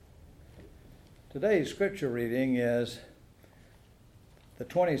Today's scripture reading is the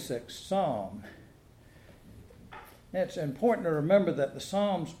 26th Psalm. It's important to remember that the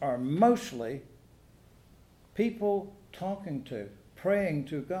Psalms are mostly people talking to, praying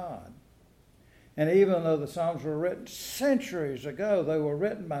to God. And even though the Psalms were written centuries ago, they were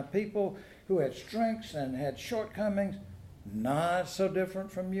written by people who had strengths and had shortcomings, not so different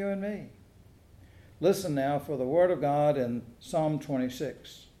from you and me. Listen now for the word of God in Psalm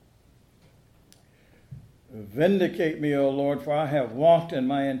 26. Vindicate me, O Lord, for I have walked in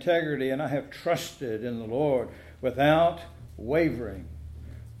my integrity, and I have trusted in the Lord without wavering.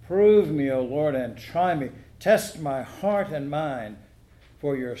 Prove me, O Lord, and try me. Test my heart and mind,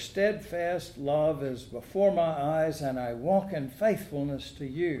 for your steadfast love is before my eyes, and I walk in faithfulness to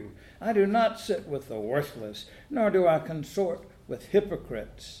you. I do not sit with the worthless, nor do I consort with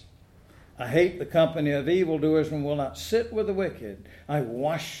hypocrites. I hate the company of evildoers and will not sit with the wicked. I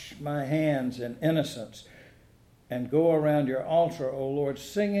wash my hands in innocence and go around your altar, O Lord,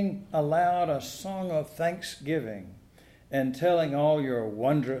 singing aloud a song of thanksgiving and telling all your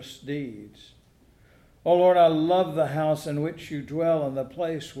wondrous deeds. O Lord, I love the house in which you dwell and the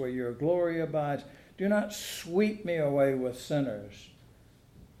place where your glory abides. Do not sweep me away with sinners,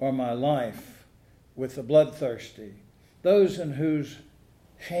 or my life with the bloodthirsty, those in whose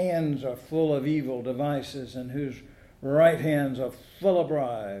hands are full of evil devices and whose right hands are full of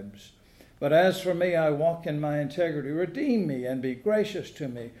bribes. But as for me, I walk in my integrity. Redeem me and be gracious to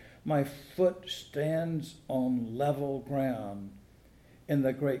me. My foot stands on level ground. In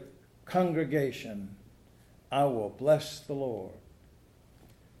the great congregation, I will bless the Lord.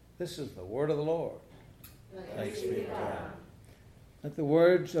 This is the word of the Lord. Thanks be to God. Let the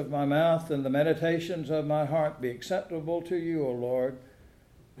words of my mouth and the meditations of my heart be acceptable to you, O Lord,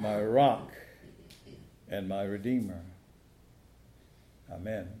 my rock and my redeemer.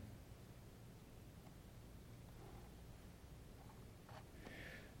 Amen.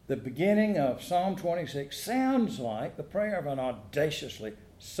 The beginning of Psalm 26 sounds like the prayer of an audaciously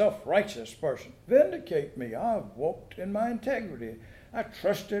self-righteous person. Vindicate me. I've walked in my integrity. I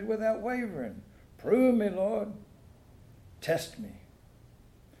trusted without wavering. Prove me, Lord. Test me.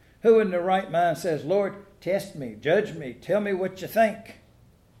 Who in their right mind says, Lord, test me, judge me, tell me what you think?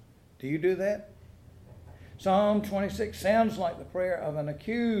 Do you do that? Psalm 26 sounds like the prayer of an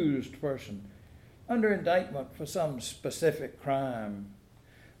accused person under indictment for some specific crime.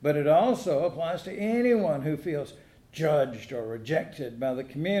 But it also applies to anyone who feels judged or rejected by the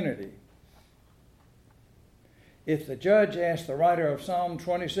community. If the judge asked the writer of Psalm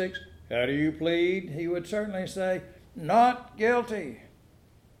 26, how do you plead? He would certainly say, not guilty.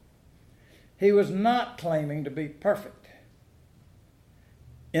 He was not claiming to be perfect,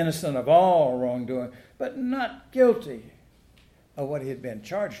 innocent of all wrongdoing, but not guilty of what he had been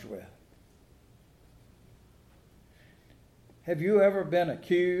charged with. Have you ever been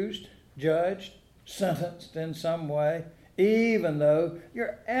accused, judged, sentenced in some way, even though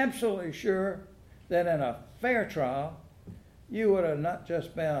you're absolutely sure that in a fair trial you would have not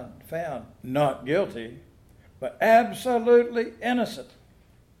just been found not guilty, but absolutely innocent?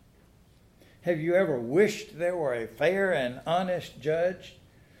 Have you ever wished there were a fair and honest judge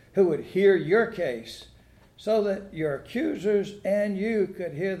who would hear your case so that your accusers and you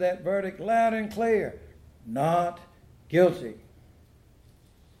could hear that verdict loud and clear? Not guilty.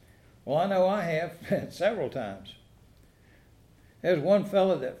 Well, I know I have several times. There's one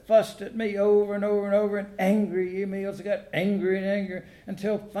fellow that fussed at me over and over and over in angry emails. I got angry and angry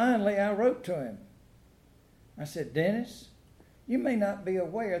until finally I wrote to him. I said, Dennis, you may not be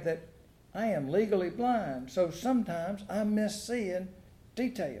aware that I am legally blind, so sometimes I miss seeing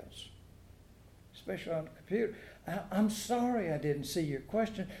details, especially on the computer. I'm sorry I didn't see your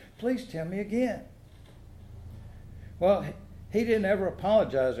question. Please tell me again. Well, he didn't ever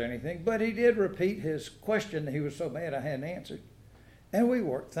apologize or anything, but he did repeat his question that he was so mad I hadn't answered. And we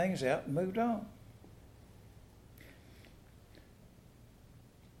worked things out and moved on.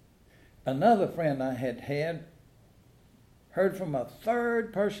 Another friend I had heard from a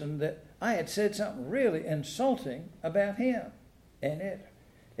third person that I had said something really insulting about him. And it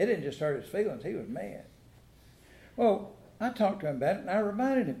didn't just hurt his feelings, he was mad. Well, I talked to him about it and I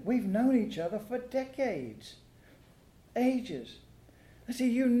reminded him, we've known each other for decades, ages. I said,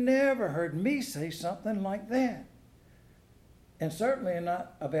 you never heard me say something like that. And certainly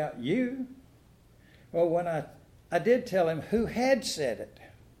not about you. Well, when I did tell him who had said it.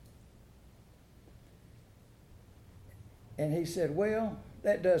 And he said, well,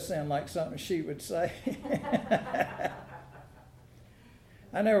 that does sound like something she would say.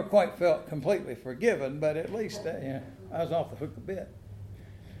 I never quite felt completely forgiven, but at least I was off the hook a bit.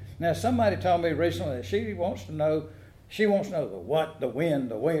 Now, somebody told me recently that she wants to know the what, the when,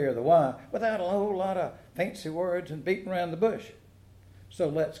 the where, the why, without a whole lot of fancy words and beating around the bush. So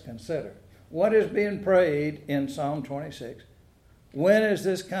let's consider what is being prayed in Psalm 26. When is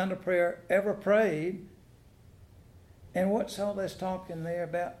this kind of prayer ever prayed? And what's all this talk in there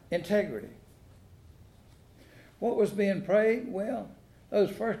about integrity? What was being prayed? Well, those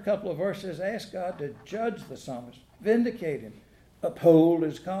first couple of verses ask God to judge the psalmist, vindicate him, uphold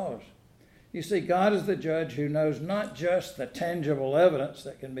his cause. You see, God is the judge who knows not just the tangible evidence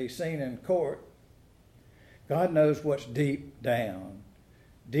that can be seen in court. God knows what's deep down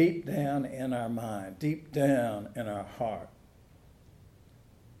in our mind, deep down in our heart.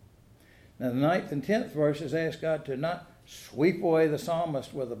 Now, the 9th and 10th verses ask God to not sweep away the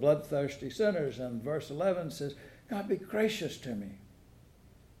psalmist with the bloodthirsty sinners. And verse 11 says, God, be gracious to me.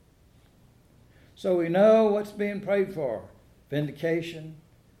 So we know what's being prayed for, vindication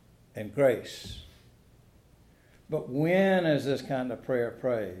and grace. But when is this kind of prayer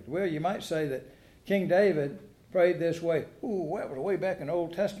prayed? Well, you might say that King David prayed this way. Ooh, that was way back in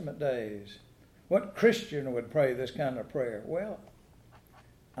Old Testament days. What Christian would pray this kind of prayer? Well,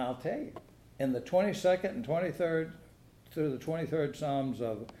 I'll tell you. In the 22nd and 23rd through the 23rd Psalms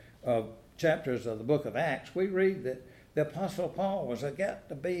of chapters of the book of Acts, we read that the Apostle Paul was got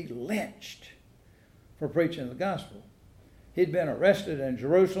to be lynched for preaching the gospel. He'd been arrested in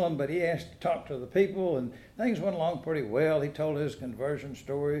Jerusalem, but he asked to talk to the people, and things went along pretty well. He told his conversion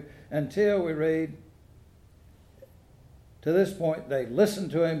story until we read, to this point they listened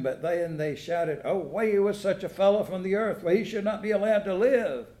to him, but then they shouted, "Oh, why was such a fellow from the earth? Well, he should not be allowed to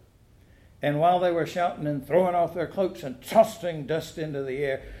live." And while they were shouting and throwing off their cloaks and tossing dust into the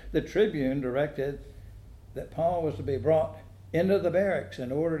air, the tribune directed that Paul was to be brought into the barracks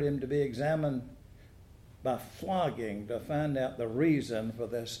and ordered him to be examined by flogging to find out the reason for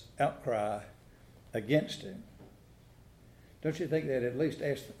this outcry against him. Don't you think they'd at least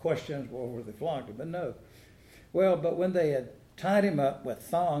ask the questions, well, were they flogged him? But no. Well, but when they had tied him up with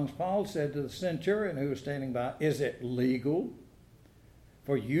thongs, Paul said to the centurion who was standing by, "Is it legal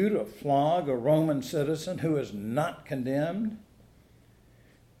for you to flog a Roman citizen who is not condemned?"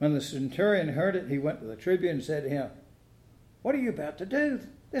 When the centurion heard it, he went to the tribune and said to him, "What are you about to do?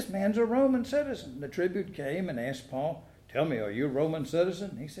 This man's a Roman citizen." The tribune came and asked Paul, "Tell me, are you a Roman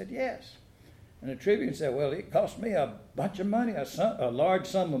citizen?" He said, "Yes." And the tribune said, "Well, it cost me a bunch of money, a large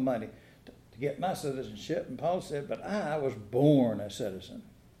sum of money to get my citizenship." And Paul said, "But I was born a citizen."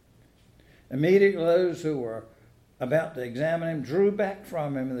 Immediately those who were about to examine him drew back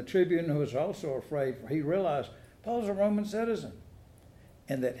from him, and the tribune, who was also afraid, for he realized Paul's a Roman citizen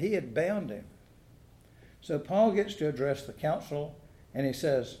and that he had bound him. So Paul gets to address the council, and he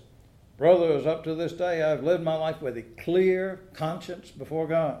says, "Brothers, up to this day I've lived my life with a clear conscience before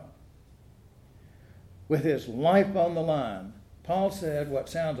God." With his life on the line, Paul said what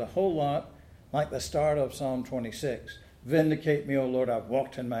sounds a whole lot like the start of Psalm 26. "Vindicate me, O Lord, I've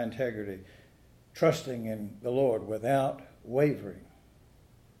walked in my integrity, trusting in the Lord without wavering."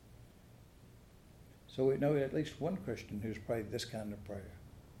 So we know at least one Christian who's prayed this kind of prayer.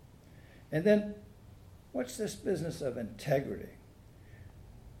 And then, what's this business of integrity?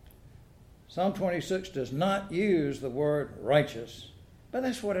 Psalm 26 does not use the word righteous, but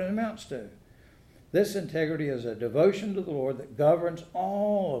that's what it amounts to. This integrity is a devotion to the Lord that governs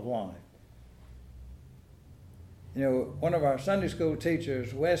all of life. You know, one of our Sunday school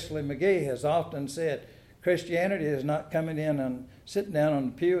teachers, Wesley McGee, has often said, Christianity is not coming in and sitting down on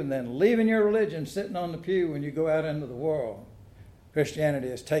the pew and then leaving your religion sitting on the pew when you go out into the world. Christianity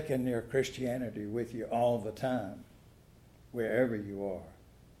is taking your Christianity with you all the time, wherever you are.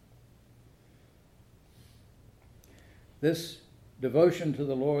 This devotion to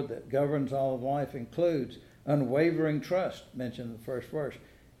the Lord that governs all of life includes unwavering trust, mentioned in the first verse,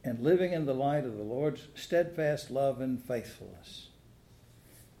 and living in the light of the Lord's steadfast love and faithfulness.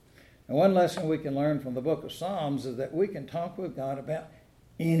 And one lesson we can learn from the book of Psalms is that we can talk with God about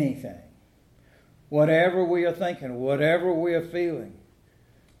anything. Whatever we are thinking, whatever we are feeling.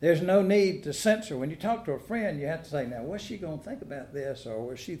 There's no need to censor. When you talk to a friend, you have to say, now, what's she going to think about this? Or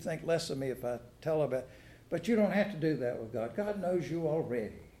will she think less of me if I tell her about it? But you don't have to do that with God. God knows you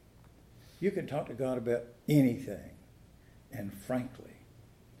already. You can talk to God about anything. And frankly,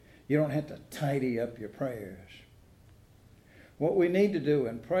 you don't have to tidy up your prayers. What we need to do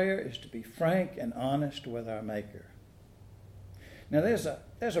in prayer is to be frank and honest with our Maker. Now, there's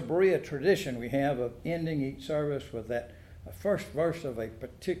a Berea tradition we have of ending each service with that first verse of a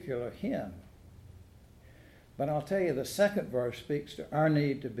particular hymn. But I'll tell you, the second verse speaks to our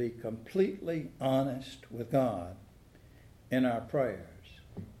need to be completely honest with God in our prayers.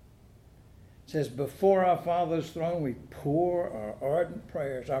 says, before our Father's throne we pour our ardent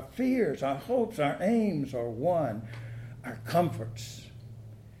prayers. Our fears, our hopes, our aims are one. Our comforts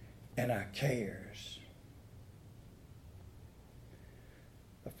and our cares.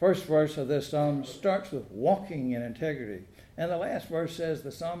 The first verse of this psalm starts with walking in integrity. And the last verse says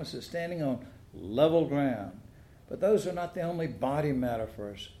the psalmist is standing on level ground. But those are not the only body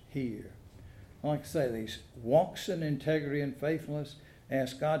metaphors here. Like I say, these walks in integrity and faithfulness,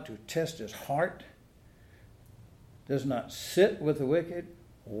 ask God to test his heart, does not sit with the wicked,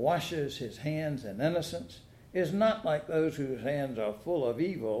 washes his hands in innocence, is not like those whose hands are full of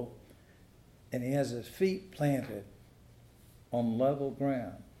evil, and he has his feet planted on level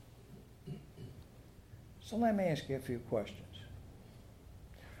ground. So let me ask you a few questions.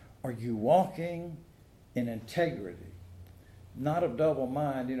 Are you walking in integrity? Not of double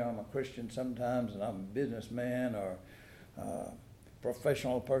mind, I'm a Christian sometimes and I'm a businessman or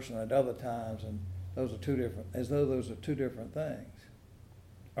professional person at other times, and those are two different things.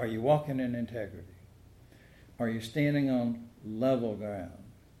 Are you walking in integrity? Are you standing on level ground?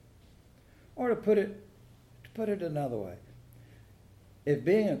 Or to put it another way, if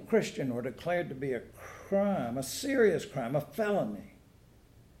being a Christian were declared to be a crime, a serious crime, a felony,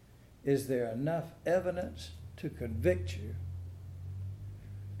 is there enough evidence to convict you?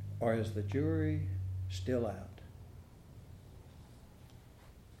 Or is the jury still out?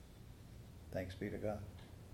 Thanks be to God.